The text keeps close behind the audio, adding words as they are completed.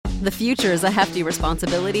The future is a hefty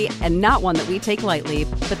responsibility and not one that we take lightly,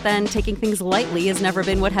 but then taking things lightly has never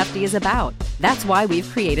been what Hefty is about. That's why we've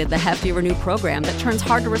created the Hefty Renew program that turns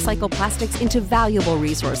hard-to-recycle plastics into valuable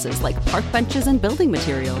resources like park benches and building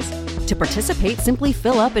materials. To participate, simply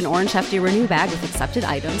fill up an orange Hefty Renew bag with accepted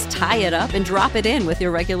items, tie it up, and drop it in with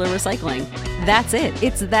your regular recycling. That's it.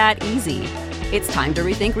 It's that easy. It's time to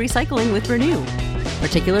rethink recycling with Renew.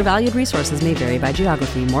 Particular valued resources may vary by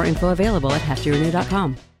geography. More info available at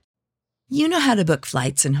heftyrenew.com. You know how to book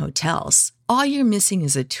flights and hotels. All you're missing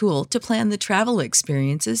is a tool to plan the travel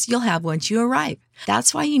experiences you'll have once you arrive.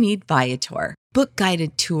 That's why you need Viator. Book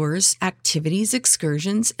guided tours, activities,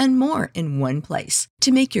 excursions, and more in one place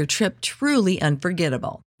to make your trip truly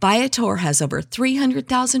unforgettable. Viator has over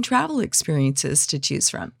 300,000 travel experiences to choose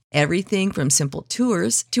from. Everything from simple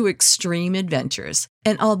tours to extreme adventures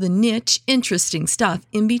and all the niche, interesting stuff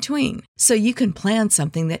in between. So you can plan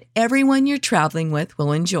something that everyone you're traveling with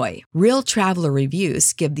will enjoy. Real traveler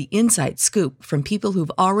reviews give the inside scoop from people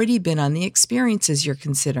who've already been on the experiences you're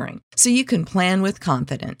considering. So you can plan with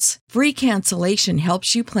confidence. Free cancellation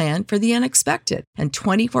helps you plan for the unexpected. And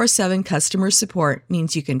 24/7 customer support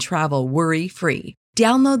means you can travel worry-free.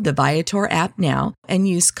 Download the Viator app now and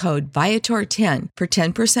use code Viator10 for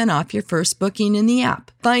 10% off your first booking in the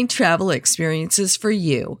app. Find travel experiences for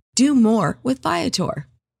you. Do more with Viator.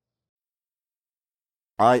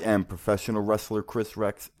 I am professional wrestler Chris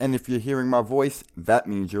Rex, and if you're hearing my voice, that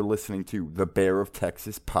means you're listening to the Bear of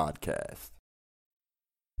Texas podcast.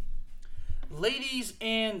 Ladies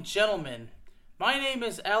and gentlemen, my name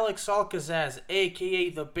is Alex Alcazaz, aka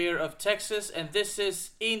the Bear of Texas, and this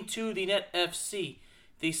is Into the Net FC,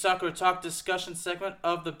 the soccer talk discussion segment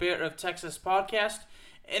of the Bear of Texas podcast,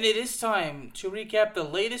 and it is time to recap the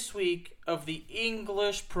latest week of the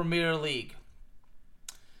English Premier League.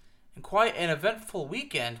 And quite an eventful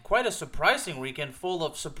weekend, quite a surprising weekend full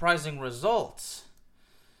of surprising results.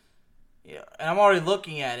 Yeah, and I'm already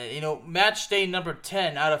looking at it. Match day number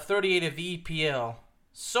 10 out of 38 of the EPL.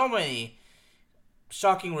 So many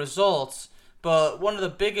shocking results, but one of the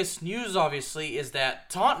biggest news, obviously, is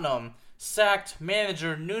that Tottenham sacked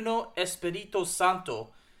manager Nuno Espirito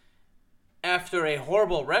Santo after a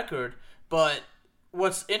horrible record. But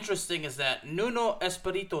what's interesting is that Nuno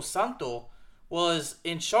Espirito Santo was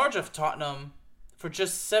in charge of Tottenham for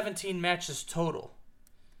just 17 matches total.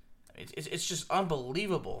 It's just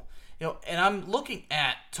unbelievable. And I'm looking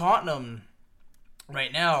at Tottenham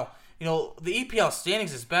right now. The EPL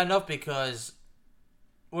standings is bad enough because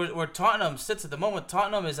where Tottenham sits at the moment,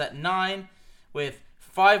 Tottenham is at 9 with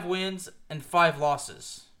 5 wins and 5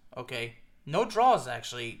 losses. Okay, no draws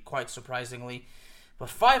actually, quite surprisingly, but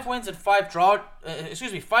 5 wins and 5 draws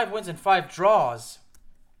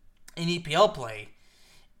in EPL play,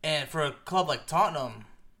 and for a club like Tottenham,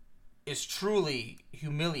 is truly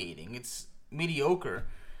humiliating. It's mediocre,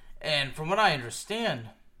 and from what I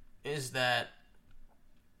understand, is that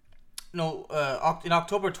in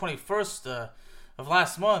October 21st of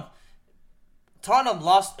last month, Tottenham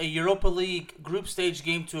lost a Europa League group stage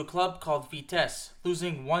game to a club called Vitesse,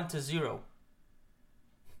 losing 1-0.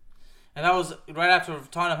 And that was right after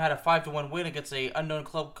Tottenham had a 5-1 win against an unknown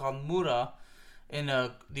club called Mura in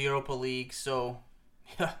the Europa League. So,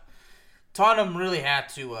 yeah, Tottenham really had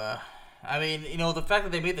to, the fact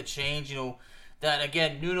that they made the change, that,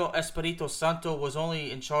 again, Nuno Espirito Santo was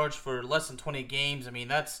only in charge for less than 20 games.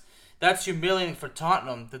 That's humiliating for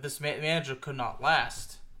Tottenham that this manager could not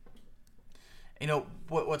last.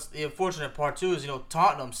 What's the unfortunate part, too, is,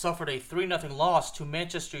 Tottenham suffered a 3-0 loss to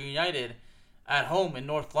Manchester United at home in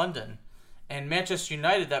North London. And Manchester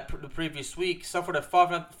United, the previous week, suffered a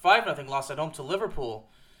 5-0 loss at home to Liverpool.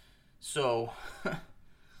 So,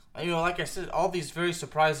 like I said, all these very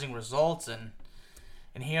surprising results, and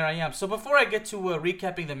here I am. So before I get to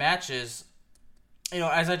recapping the matches,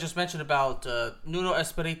 as I just mentioned about Nuno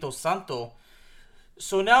Espirito Santo,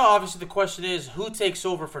 so now obviously the question is, who takes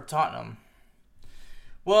over for Tottenham?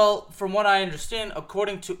 Well, from what I understand,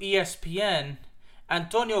 according to ESPN,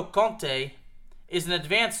 Antonio Conte is in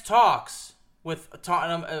advanced talks with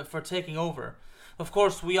Tottenham for taking over. Of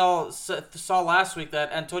course, we all saw last week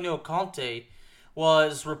that Antonio Conte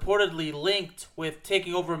was reportedly linked with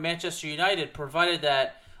taking over Manchester United, provided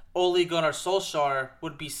that Ole Gunnar Solskjaer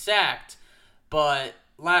would be sacked. But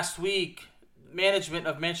last week, management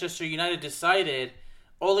of Manchester United decided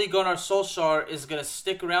Ole Gunnar Solskjaer is going to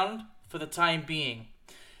stick around for the time being.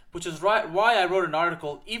 Which is why I wrote an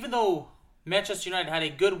article. Even though Manchester United had a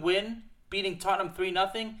good win, beating Tottenham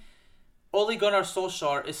 3-0, Ole Gunnar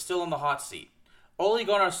Solskjaer is still on the hot seat. Ole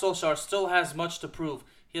Gunnar Solskjaer still has much to prove.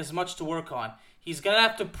 He has much to work on. He's going to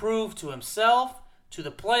have to prove to himself, to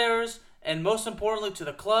the players, and most importantly to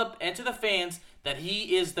the club and to the fans, that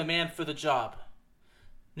he is the man for the job.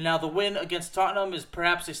 Now, the win against Tottenham is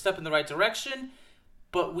perhaps a step in the right direction,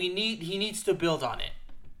 but he needs to build on it.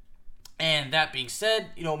 And that being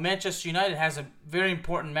said, Manchester United has a very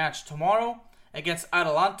important match tomorrow against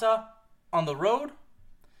Atalanta on the road.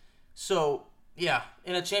 So, yeah,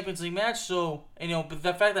 in a Champions League match. So, but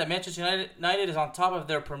the fact that Manchester United is on top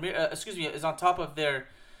of their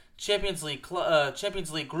Champions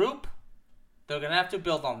League group, they're gonna have to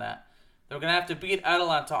build on that. They're gonna have to beat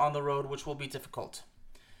Atalanta on the road, which will be difficult.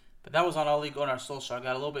 But that was on Ole Gunnar Solskjaer. I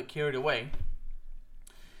got a little bit carried away.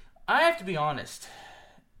 I have to be honest.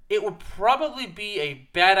 It would probably be a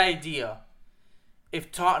bad idea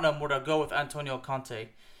if Tottenham were to go with Antonio Conte.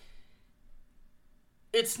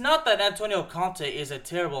 It's not that Antonio Conte is a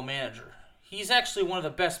terrible manager. He's actually one of the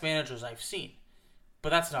best managers I've seen. But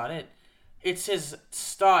that's not it. It's his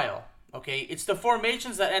style, okay? It's the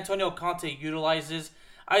formations that Antonio Conte utilizes.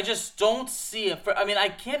 I just don't see it. I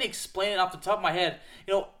can't explain it off the top of my head.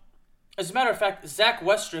 As a matter of fact, Zach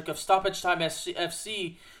Westrick of Stoppage Time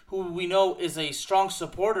FC, who we know is a strong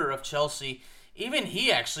supporter of Chelsea, even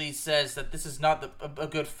he actually says that this is not a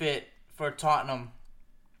good fit for Tottenham.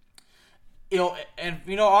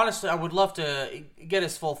 Honestly, I would love to get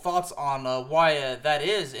his full thoughts on why that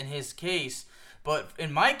is in his case. But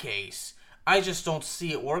in my case, I just don't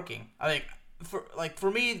see it working.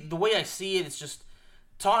 For me, the way I see it, it's just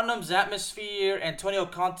Tottenham's atmosphere, Antonio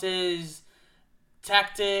Conte's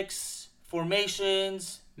tactics,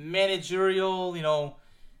 formations, managerial,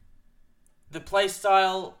 the play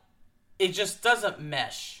style, it just doesn't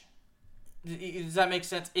mesh. Does that make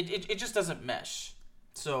sense? It just doesn't mesh.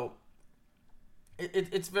 So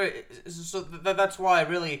it's very, so that's why I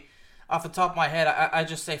really, off the top of my head, I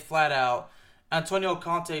just say flat out, Antonio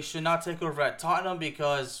Conte should not take over at Tottenham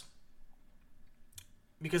because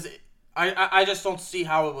I just don't see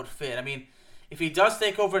how it would fit. If he does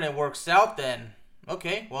take over and it works out, then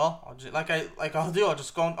okay, well, I'll just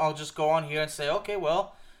go on here and say, okay,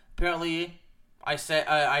 well, apparently I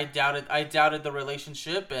doubted the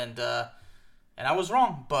relationship and I was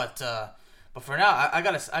wrong, but for now I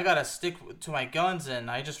gotta stick to my guns, and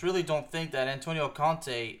I just really don't think that Antonio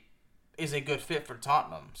Conte is a good fit for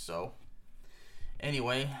Tottenham. So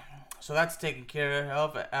anyway, so that's taken care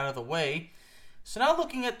of, out of the way. So now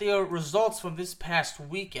looking at the results from this past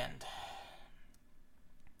weekend.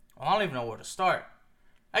 Well, I don't even know where to start.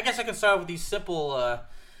 I guess I can start with these simple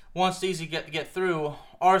ones to easy get through.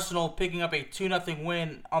 Arsenal picking up a 2-0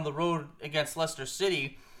 win on the road against Leicester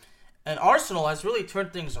City. And Arsenal has really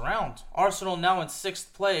turned things around. Arsenal now in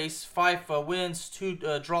 6th place, 5 wins,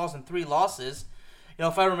 2 draws, and 3 losses.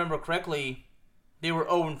 If I remember correctly, they were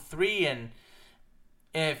 0-3, and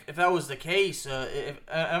if that was the case, I'm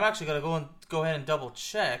actually going to go ahead and double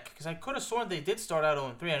check, because I could have sworn they did start out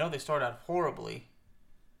 0-3. I know they started out horribly.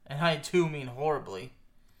 And I do mean horribly.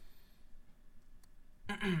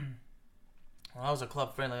 Well, that was a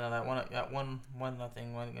club friendly. That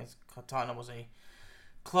 1-0 against Tottenham was a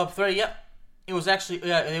club 30. Yep, it was actually,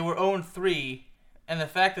 they were 0-3, and the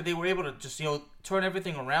fact that they were able to just turn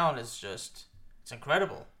everything around is just, it's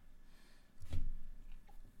incredible.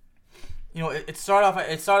 It started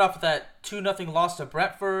off with that 2-0 loss to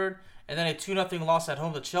Brentford, and then a 2-0 loss at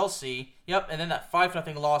home to Chelsea. Yep, and then that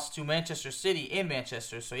 5-0 loss to Manchester City in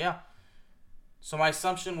Manchester. So yeah, so my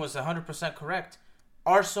assumption was 100% correct.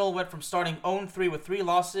 Arsenal went from starting 0-3 with 3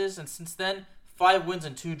 losses, and since then 5 wins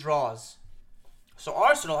and 2 draws. So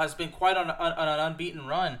Arsenal has been quite on an unbeaten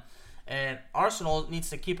run, and Arsenal needs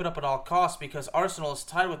to keep it up at all costs, because Arsenal is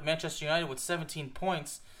tied with Manchester United with 17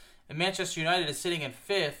 points, and Manchester United is sitting in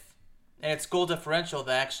 5th, and it's goal differential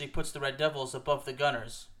that actually puts the Red Devils above the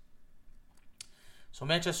Gunners. So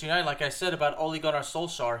Manchester United, like I said about Ole Gunnar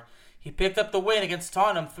Solskjaer, he picked up the win against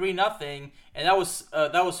Tottenham 3-0, and that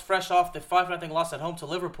was fresh off the 5-0 loss at home to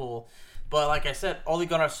Liverpool. But like I said, Ole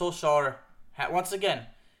Gunnar Solskjaer once again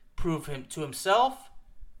proved to himself,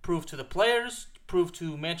 proved to the players, proved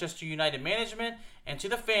to Manchester United management, and to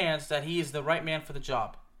the fans that he is the right man for the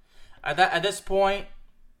job. At this point,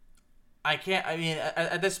 I'm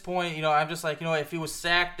just like, if he was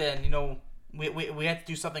sacked, then we had to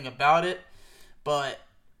do something about it. But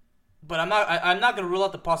I'm not going to rule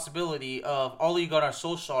out the possibility of Ole Gunnar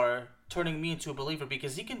Solskjaer turning me into a believer,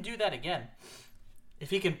 because he can do that again.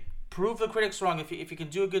 If he can prove the critics wrong, if he can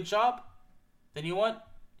do a good job, then you know what?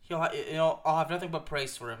 I'll have nothing but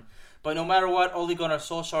praise for him. But no matter what Ole Gunnar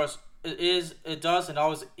Solskjaer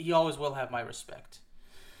he always will have my respect.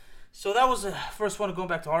 So that was the first one going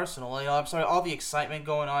back to Arsenal. I'm sorry, all the excitement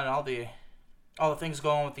going on and all the things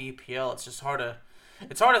going on with the EPL. It's just hard to.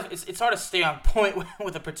 it's hard to stay on point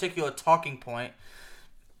with a particular talking point.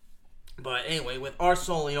 But anyway, with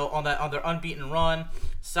Arsenal, on their unbeaten run,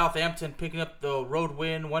 Southampton picking up the road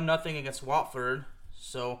win 1-0 against Watford.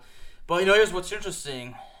 So, but here's what's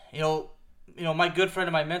interesting. My good friend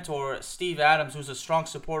and my mentor, Steve Adams, who's a strong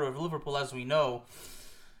supporter of Liverpool, as we know.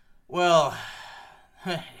 Well,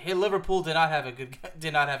 Liverpool did not have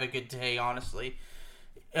a good day, honestly.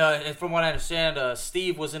 And from what I understand,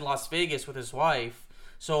 Steve was in Las Vegas with his wife,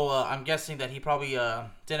 so I'm guessing that he probably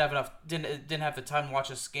didn't have the time to watch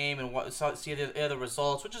this game and see the other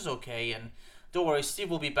results, which is okay. And don't worry, Steve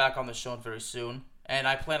will be back on the show very soon, and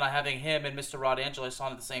I plan on having him and Mr. Rod Angelis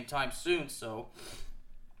on at the same time soon. So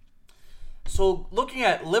looking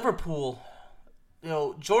at Liverpool,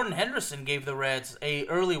 Jordan Henderson gave the Reds a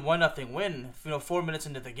early 1-0 win, 4 minutes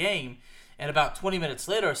into the game, and about 20 minutes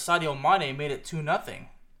later, Sadio Mane made it 2-0.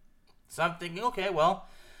 So I'm thinking, okay, well,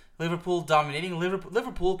 Liverpool dominating.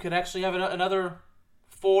 Liverpool could actually have another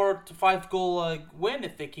 4 to 5 goal win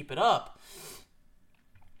if they keep it up.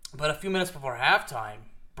 But a few minutes before halftime,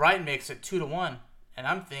 Brighton makes it 2-1, and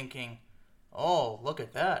I'm thinking, oh, look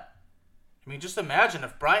at that. I mean, just imagine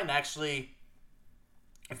if Brighton actually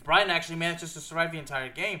manages to survive the entire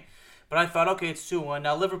game. But I thought, okay, it's 2-1.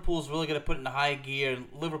 Now Liverpool's really going to put it into high gear, and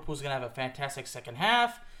Liverpool's going to have a fantastic second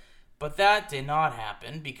half. But that did not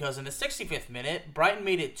happen, because in the 65th minute, Brighton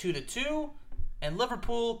made it 2-2, and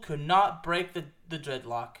Liverpool could not break the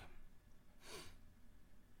dreadlock.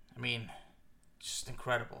 I mean, just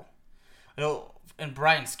incredible. In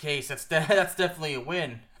Brighton's case, that's definitely a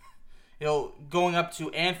win. Going up to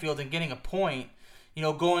Anfield and getting a point,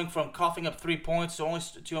 going from coughing up 3 points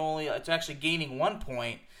to actually gaining 1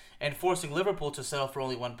 point and forcing Liverpool to settle for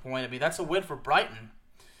only 1 point. I mean, that's a win for Brighton.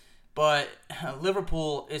 But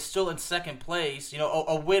Liverpool is still in second place.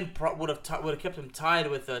 A win would have kept them tied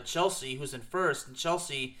with Chelsea, who's in first. And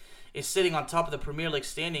Chelsea is sitting on top of the Premier League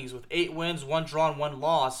standings with 8 wins, 1 draw, and 1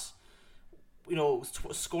 loss.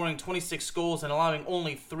 Scoring 26 goals and allowing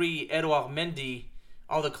only 3. Edouard Mendy,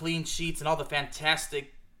 all the clean sheets and all the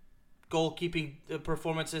fantastic goalkeeping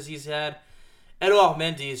performances he's had. Edouard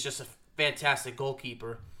Mendy is just a fantastic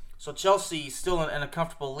goalkeeper. So Chelsea still in a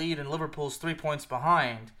comfortable lead, and Liverpool's 3 points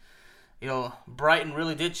behind. Brighton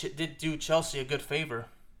really did do Chelsea a good favor.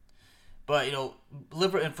 But,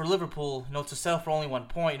 for Liverpool, to settle for only 1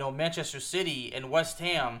 point, Manchester City and West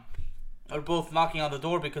Ham are both knocking on the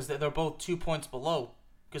door because they're both 2 points below.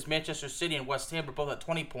 Because Manchester City and West Ham are both at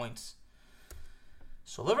 20 points.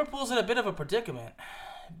 So Liverpool's in a bit of a predicament.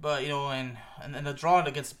 But, and the draw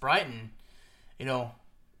against Brighton,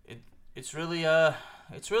 it's really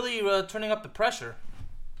turning up the pressure.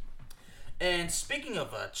 And speaking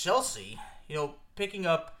of Chelsea, picking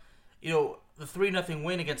up, the 3-0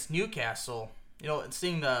 win against Newcastle, and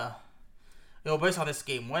seeing the, based on how this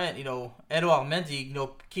game went, Edouard Mendy,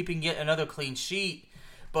 keeping yet another clean sheet.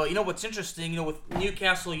 But, what's interesting, with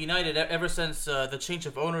Newcastle United, ever since the change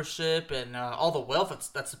of ownership and all the wealth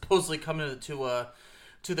that's supposedly coming to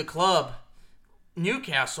the club,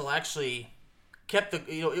 Newcastle actually kept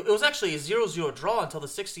it was actually a 0-0 draw until the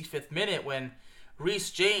 65th minute when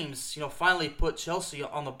Reece James, finally put Chelsea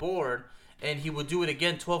on the board, and he would do it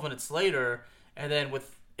again 12 minutes later, and then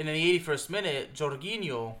in the 81st minute,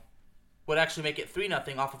 Jorginho would actually make it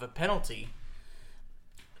 3-0 off of a penalty.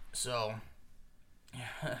 So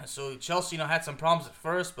Chelsea, had some problems at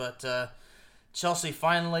first, but Chelsea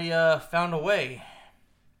finally found a way.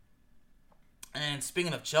 And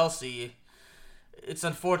speaking of Chelsea, it's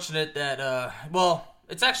unfortunate that,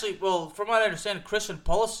 from what I understand, Christian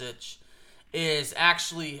Pulisic has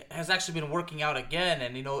actually been working out again,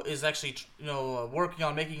 and is actually working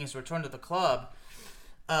on making his return to the club.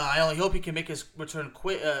 I only hope he can make his return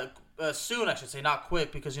soon. I should say, not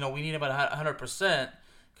quick, because we need him at 100%,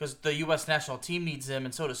 because the U.S. national team needs him,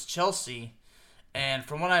 and so does Chelsea. And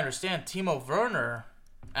from what I understand, Timo Werner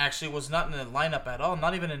actually was not in the lineup at all,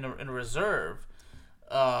 not even in reserve.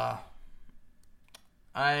 I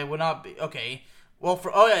would not be okay. Well,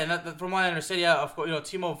 from what I understand, of course,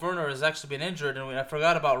 Timo Werner has actually been injured, and I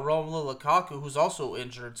forgot about Romelu Lukaku, who's also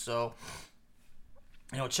injured. So,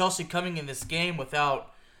 Chelsea coming in this game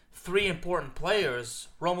without 3 important players: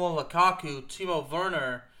 Romelu Lukaku, Timo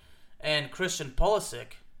Werner, and Christian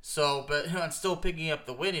Pulisic. So, but and still picking up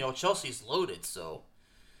the win. Chelsea's loaded. So,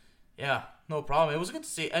 yeah, no problem. It was good to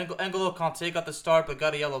see. N'Golo Kanté got the start, but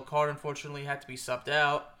got a yellow card. Unfortunately, had to be subbed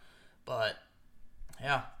out. But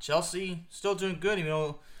yeah, Chelsea still doing good.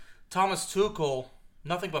 Thomas Tuchel,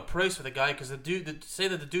 nothing but praise for the guy, because to say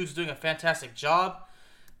that the dude's doing a fantastic job,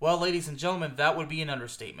 well, ladies and gentlemen, that would be an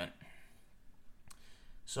understatement.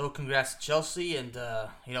 So congrats to Chelsea, and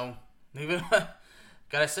even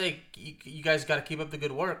gotta say, you guys gotta keep up the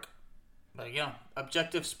good work. But,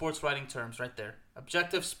 objective sports writing terms right there.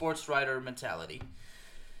 Objective sports writer mentality.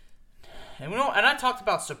 And I talked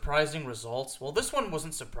about surprising results. Well, this one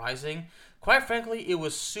wasn't surprising. Quite frankly, it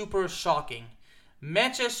was super shocking.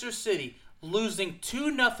 Manchester City losing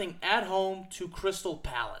 2-0 at home to Crystal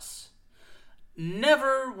Palace.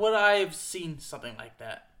 Never would I have seen something like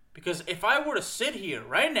that. Because if I were to sit here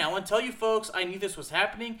right now and tell you folks I knew this was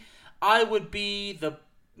happening, I would be the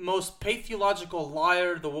most pathological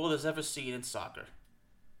liar the world has ever seen in soccer.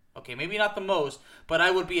 Okay, maybe not the most, but I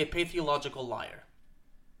would be a pathological liar.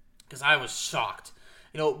 Because I was shocked.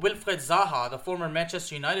 Wilfried Zaha, the former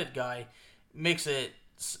Manchester United guy, makes it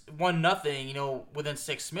 1-0, within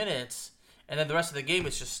 6 minutes. And then the rest of the game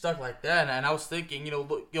is just stuck like that. And I was thinking,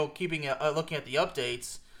 looking at the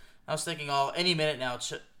updates, I was thinking, any minute now,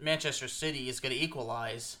 Manchester City is going to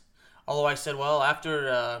equalize. Although I said, well,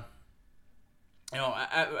 after,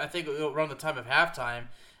 I think around the time of halftime,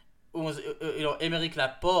 it was, Aymeric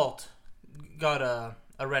Laporte got a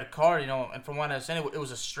red card, and from what I understand, it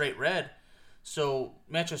was a straight red. So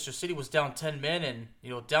Manchester City was down 10 men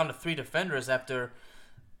and, down to 3 defenders after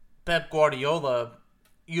Pep Guardiola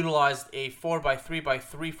utilized a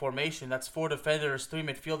 4-3-3 formation. That's 4 defenders, 3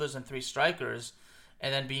 midfielders, and 3 strikers,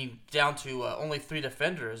 and then being down to only 3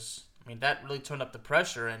 defenders. I mean, that really turned up the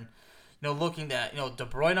pressure. And looking at De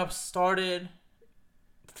Bruyne started,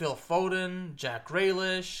 Phil Foden, Jack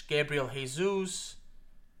Grealish, Gabriel Jesus.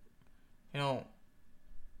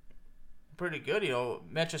 Pretty good.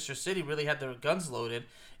 Manchester City really had their guns loaded.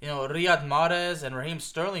 Riyad Mahrez and Raheem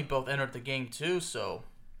Sterling both entered the game too. So.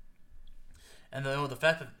 And the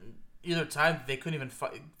fact that either time they couldn't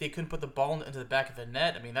put the ball into the back of the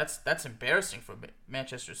net. I mean, that's embarrassing for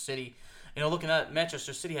Manchester City. Looking at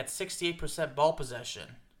Manchester City had 68% ball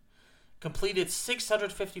possession, completed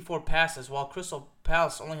 654 passes, while Crystal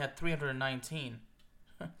Palace only had 319.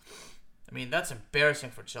 I mean, that's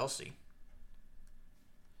embarrassing for Chelsea.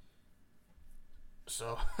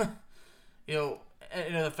 So,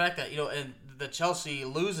 the fact that and the Chelsea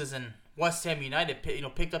loses and West Ham United,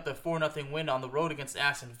 picked up the 4-0 win on the road against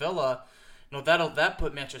Aston Villa. That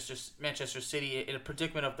put Manchester City in a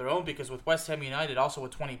predicament of their own, because with West Ham United also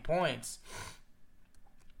with 20 points,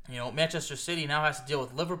 Manchester City now has to deal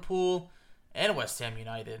with Liverpool and West Ham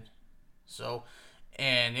United. So,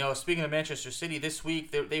 and speaking of Manchester City, this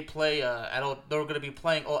week they play they're going to be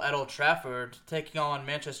playing at Old Trafford, taking on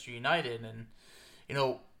Manchester United, and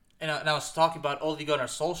and I was talking about Ole Gunnar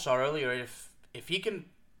Solskjaer earlier. If he can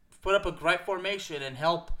put up a great formation and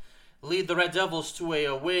help lead the Red Devils to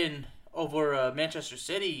a win over Manchester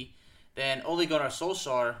City, then Ole Gunnar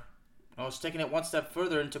Solskjaer is taking it one step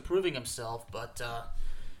further into proving himself. But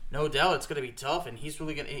no doubt it's going to be tough, and he's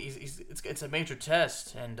really it's a major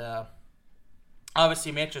test. And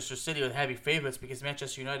obviously Manchester City are the heavy favorites because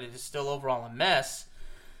Manchester United is still overall a mess.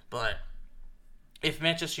 But if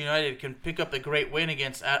Manchester United can pick up the great win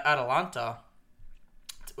against Atalanta,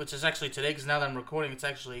 which is actually today, because now that I'm recording, it's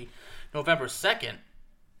actually November 2nd.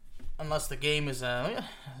 Unless the game is, as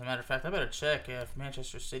a matter of fact, I better check if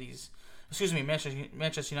Manchester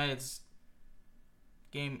United's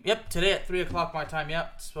game. Yep, today at 3 o'clock my time.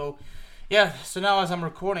 Yep. So now as I'm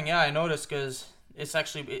recording, I noticed because it's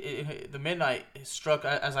actually the midnight struck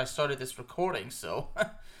as I started this recording. So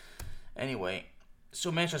anyway, so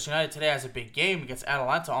Manchester United today has a big game against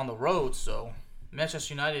Atalanta on the road. So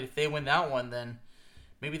Manchester United, if they win that one, then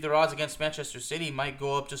maybe their odds against Manchester City might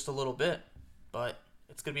go up just a little bit. But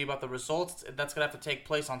it's going to be about the results. That's going to have to take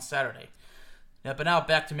place on Saturday. But now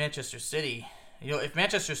back to Manchester City. If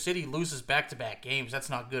Manchester City loses back-to-back games, that's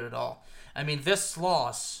not good at all. I mean, this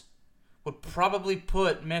loss would probably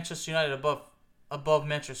put Manchester United above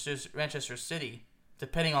Manchester City,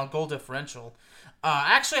 depending on goal differential.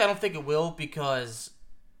 Actually, I don't think it will, because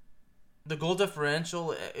the goal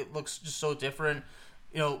differential, it looks just so different.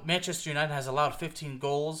 Manchester United has allowed 15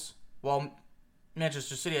 goals, while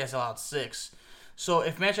Manchester City has allowed 6. So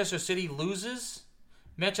if Manchester City loses,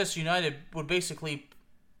 Manchester United would basically,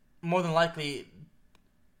 more than likely,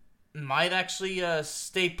 might actually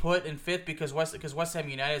stay put in 5th because West Ham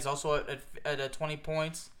United is also at 20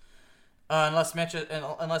 points. Unless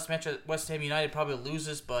West Ham United probably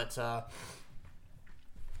loses, but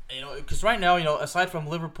because right now, aside from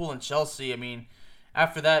Liverpool and Chelsea, I mean,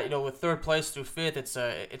 after that, with 3rd place through 5th,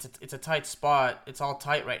 it's a tight spot. It's all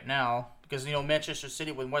tight right now because Manchester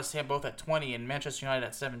City with West Ham both at 20 and Manchester United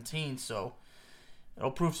at 17, so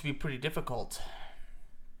it'll prove to be pretty difficult.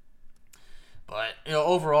 But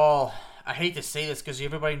overall, I hate to say this because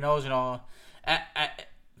everybody knows,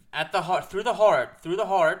 at the heart, through the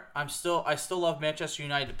heart, I still love Manchester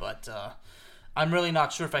United. But I'm really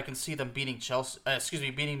not sure if I can see them beating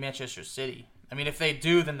beating Manchester City. I mean, if they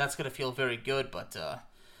do, then that's gonna feel very good. But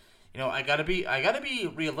I gotta be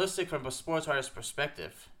realistic from a sports writer's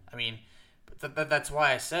perspective. I mean, that's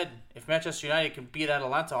why I said if Manchester United can beat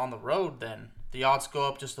Atalanta on the road, then the odds go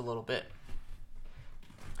up just a little bit.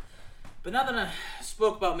 But now that I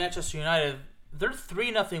spoke about Manchester United, their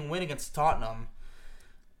 3-0 win against Tottenham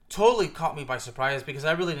totally caught me by surprise because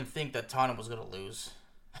I really didn't think that Tottenham was going to lose.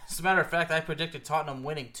 As a matter of fact, I predicted Tottenham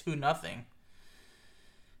winning 2-0.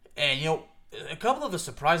 And, a couple of the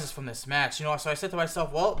surprises from this match, so I said to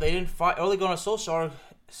myself, well, they didn't fight. Ole Gunnar Solskjaer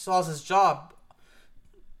saw his job.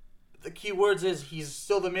 The key words is he's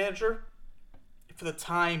still the manager for the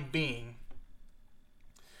time being.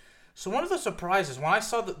 So one of the surprises, when I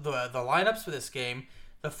saw the lineups for this game,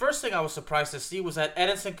 the first thing I was surprised to see was that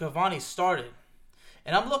Edinson Cavani started.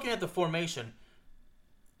 And I'm looking at the formation.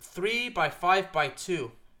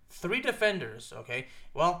 3-5-2. 3 defenders, okay?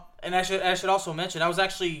 Well, and I should also mention, I was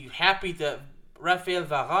actually happy that Raphael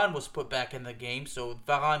Varane was put back in the game. So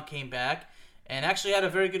Varane came back and actually had a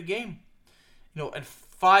very good game. And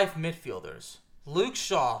 5 midfielders. Luke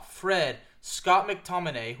Shaw, Fred, Scott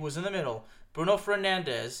McTominay, who was in the middle, Bruno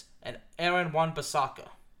Fernandes, and Aaron Wan-Bissaka.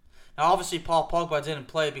 Now, obviously, Paul Pogba didn't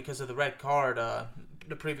play because of the red card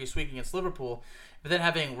the previous week against Liverpool. But then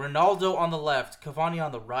having Ronaldo on the left, Cavani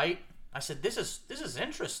on the right, I said, this is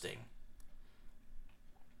interesting.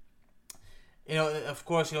 Of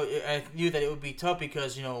course, I knew that it would be tough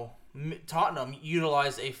because, Tottenham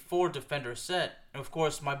utilized a 4-defender set. And, of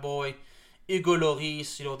course, my boy Igor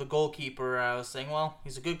Lloris, the goalkeeper, I was saying, well,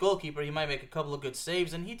 he's a good goalkeeper. He might make a couple of good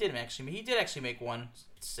saves, and he did actually make one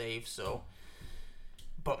save. So,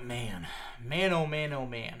 but man, oh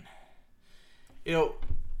man.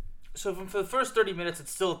 So for the first 30 minutes,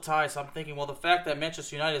 it's still a tie. So I'm thinking, well, the fact that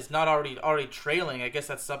Manchester United is not already trailing, I guess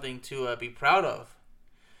that's something to be proud of.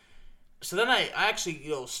 So then I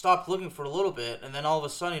actually stopped looking for a little bit, and then all of a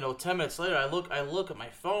sudden 10 minutes later, I look at my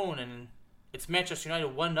phone and it's Manchester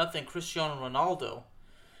United 1-0 Cristiano Ronaldo.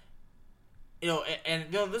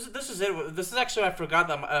 This is it. This is actually, I forgot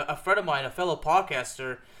that a friend of mine, a fellow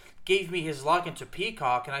podcaster, gave me his login to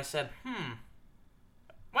Peacock, and I said,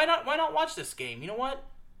 why not watch this game? You know what?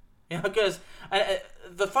 Because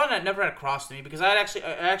the thought that never had crossed to me because I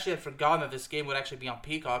actually had forgotten that this game would actually be on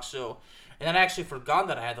Peacock. So, and then I actually forgot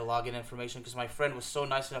that I had the login information because my friend was so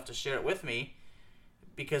nice enough to share it with me.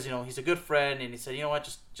 Because, he's a good friend, and he said, you know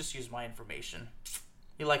what, just use my information.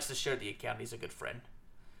 He likes to share the account. He's a good friend.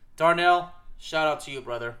 Darnell, shout out to you,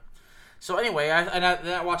 brother. So anyway, then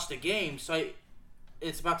I watched the game, so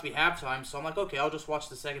it's about to be halftime, so I'm like, okay, I'll just watch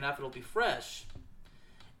the second half, it'll be fresh.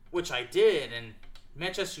 Which I did, and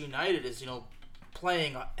Manchester United is,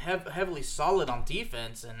 playing heavily solid on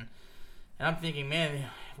defense, and I'm thinking, man,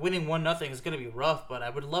 winning 1-0 is going to be rough, but I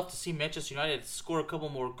would love to see Manchester United score a couple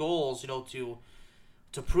more goals,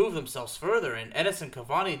 to prove themselves further. And Edinson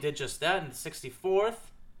Cavani did just that in the 64th.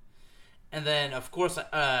 And then, of course,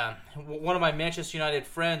 one of my Manchester United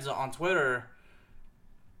friends on Twitter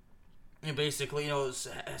basically,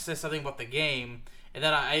 says something about the game. And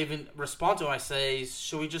then I even respond to him. I say,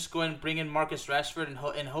 should we just go ahead and bring in Marcus Rashford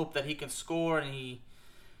and hope that he can score? And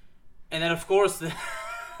then, of course,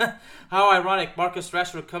 how ironic, Marcus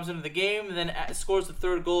Rashford comes into the game and then scores the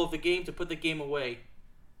 3rd goal of the game to put the game away.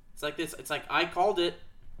 It's like this. It's like I called it.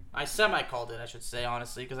 I semi-called it, I should say,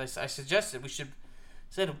 honestly, because I suggested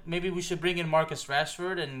maybe we should bring in Marcus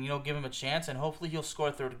Rashford and give him a chance, and hopefully he'll score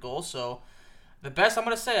a 3rd goal. So the best I'm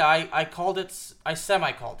gonna say, I called it. I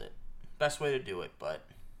semi-called it. Best way to do it, but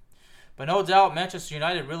no doubt, Manchester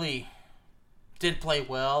United really did play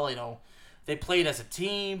well. They played as a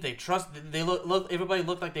team. They everybody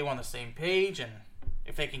looked like they were on the same page, and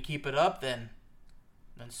if they can keep it up, then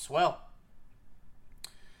swell.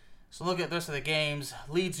 So look at the rest of the games.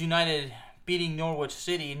 Leeds United beating Norwich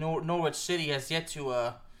City. Norwich City has yet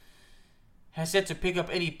to pick up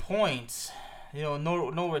any points.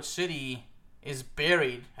 Norwich City is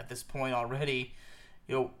buried at this point already.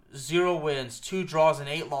 0 wins, 2 draws, and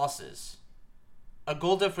 8 losses. A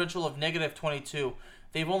goal differential of -22.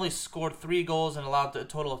 They've only scored 3 goals and allowed a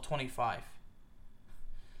total of 25.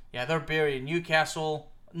 Yeah, they're buried. Newcastle's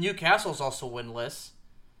also winless.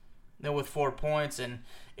 They're with 4 points, and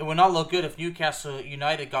it would not look good if Newcastle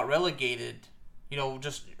United got relegated. They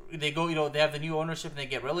have the new ownership and they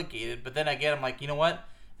get relegated. But then again, I'm like, you know what?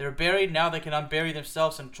 They're buried. Now they can unbury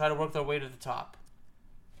themselves and try to work their way to the top.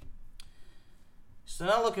 So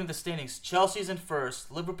now looking at the standings, Chelsea's in first,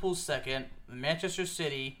 Liverpool's second, Manchester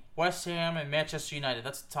City, West Ham, and Manchester United.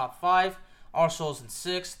 That's the top 5. Arsenal's in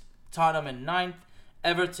 6th, Tottenham in 9th,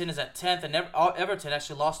 Everton is at 10th, and Everton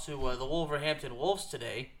actually lost to the Wolverhampton Wolves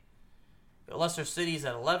today. Leicester City is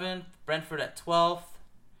at 11th, Brentford at 12th,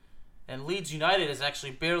 and Leeds United is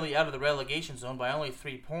actually barely out of the relegation zone by only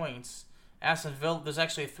 3 points. Aston Villa, there's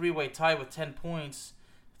actually a three-way tie with 10 points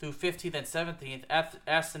through 15th and 17th.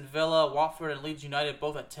 Aston Villa, Watford, and Leeds United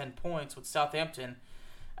both at 10 points, with Southampton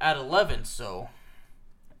at 11. So,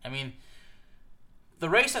 I mean, the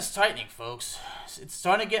race is tightening, folks. It's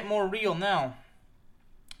starting to get more real now.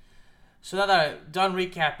 So now that I'm done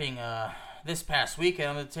recapping this past weekend,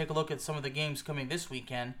 I'm going to take a look at some of the games coming this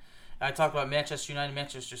weekend. I talked about Manchester United,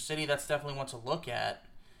 Manchester City. That's definitely one to look at.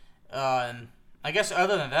 And I guess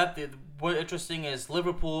other than that, what's interesting is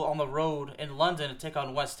Liverpool on the road in London to take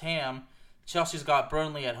on West Ham. Chelsea's got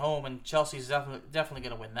Burnley at home, and Chelsea's definitely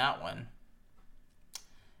going to win that one.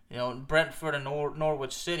 You know, Brentford and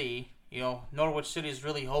Norwich City. You know, Norwich City is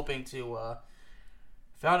really hoping to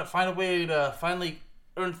find a way to finally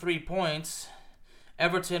earn 3 points.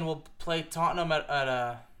 Everton will play Tottenham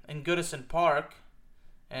in Goodison Park,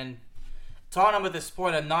 and Tottenham at this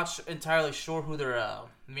point, I'm not entirely sure who their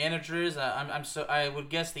manager is. I would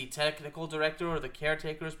guess the technical director or the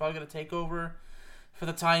caretaker is probably going to take over for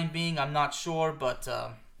the time being. I'm not sure, but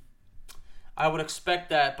I would expect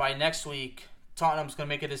that by next week, Tottenham's going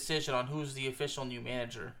to make a decision on who's the official new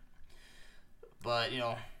manager. But, you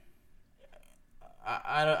know,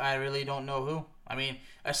 I really don't know who. I mean,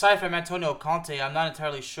 aside from Antonio Conte, I'm not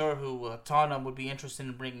entirely sure who Tottenham would be interested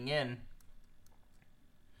in bringing in.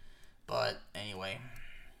 But anyway,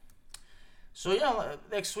 so yeah,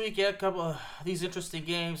 next week, a couple of these interesting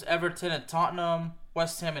games: Everton and Tottenham,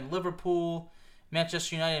 West Ham and Liverpool,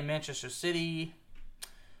 Manchester United and Manchester City.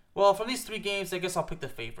 Well, from these 3 games, I guess I'll pick the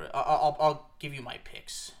favorite. I'll give you my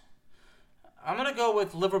picks. I'm gonna go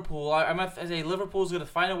with Liverpool. I'm gonna say Liverpool's gonna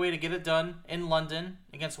find a way to get it done in London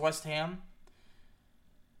against West Ham.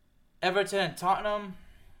 Everton and Tottenham.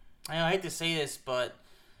 I hate to say this, but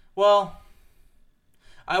well,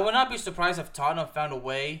 I would not be surprised if Tottenham found a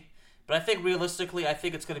way, but I think realistically, I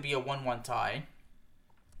think it's going to be a 1-1 tie.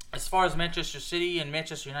 As far as Manchester City and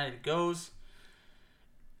Manchester United goes,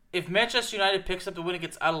 if Manchester United picks up the win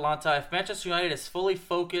against Atalanta, if Manchester United is fully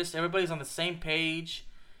focused, everybody's on the same page,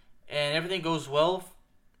 and everything goes well,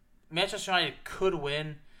 Manchester United could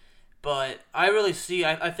win. But I really see,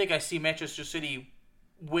 I think I see Manchester City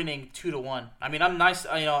winning 2-1. I mean, I'm nice,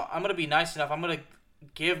 I'm going to be nice enough. I'm going to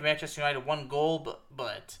give Manchester United 1 goal,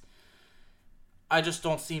 but I just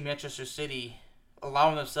don't see Manchester City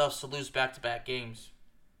allowing themselves to lose back-to-back games.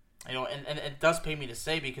 And it does pain me to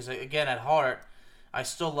say, because again, at heart, I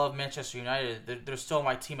still love Manchester United. They're still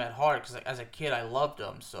my team at heart, because as a kid, I loved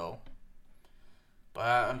them. So, but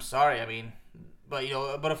I'm sorry. I mean,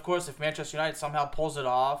 but of course, if Manchester United somehow pulls it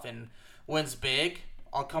off and wins big,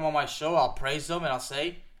 I'll come on my show, I'll praise them, and I'll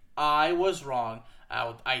say I was wrong.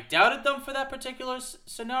 I doubted them for that particular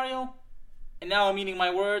scenario, and now I'm eating my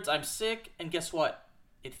words. I'm sick, and guess what?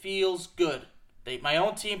 It feels good. My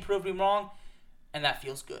own team proved me wrong, and that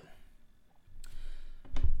feels good.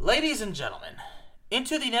 Ladies and gentlemen,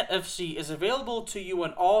 Into the Net FC is available to you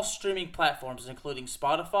on all streaming platforms, including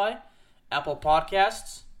Spotify, Apple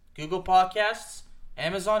Podcasts, Google Podcasts,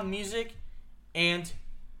 Amazon Music, and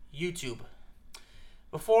YouTube.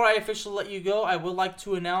 Before I officially let you go, I would like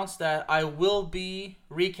to announce that I will be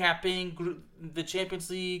recapping the Champions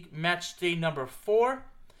League match day number 4,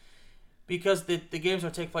 because the games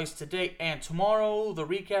will take place today and tomorrow. The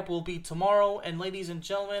recap will be tomorrow, and ladies and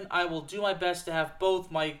gentlemen, I will do my best to have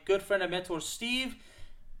both my good friend and mentor Steve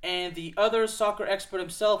and the other soccer expert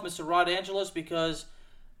himself, Mr. Rod Angelos, because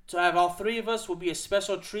to have all 3 of us will be a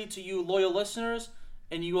special treat to you loyal listeners,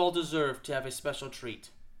 and you all deserve to have a special treat.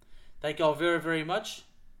 Thank you all very, very much.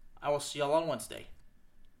 I will see y'all on Wednesday.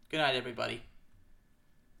 Good night, everybody.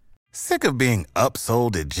 Sick of being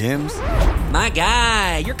upsold at gyms? My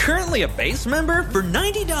guy, you're currently a base member? For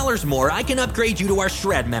 $90 more, I can upgrade you to our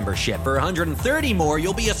Shred membership. For $130 more,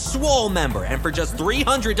 you'll be a Swole member. And for just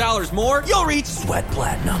 $300 more, you'll reach Sweat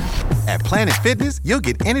Platinum. At Planet Fitness, you'll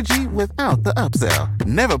get energy without the upsell.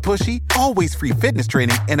 Never pushy, always free fitness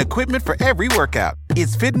training and equipment for every workout.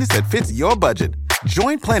 It's fitness that fits your budget.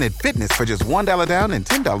 Join Planet Fitness for just $1 down and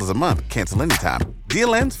 $10 a month. Cancel anytime.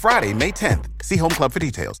 Deal ends Friday, May 10th. See Home Club for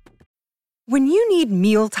details. When you need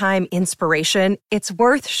mealtime inspiration, it's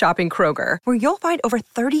worth shopping Kroger, where you'll find over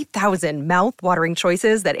 30,000 mouth-watering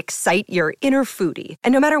choices that excite your inner foodie.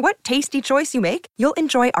 And no matter what tasty choice you make, you'll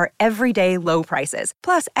enjoy our everyday low prices,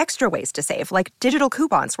 plus extra ways to save, like digital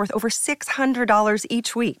coupons worth over $600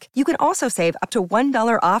 each week. You can also save up to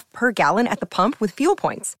 $1 off per gallon at the pump with fuel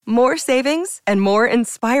points. More savings and more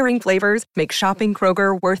inspiring flavors make shopping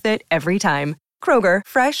Kroger worth it every time. Kroger,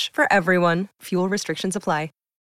 fresh for everyone. Fuel restrictions apply.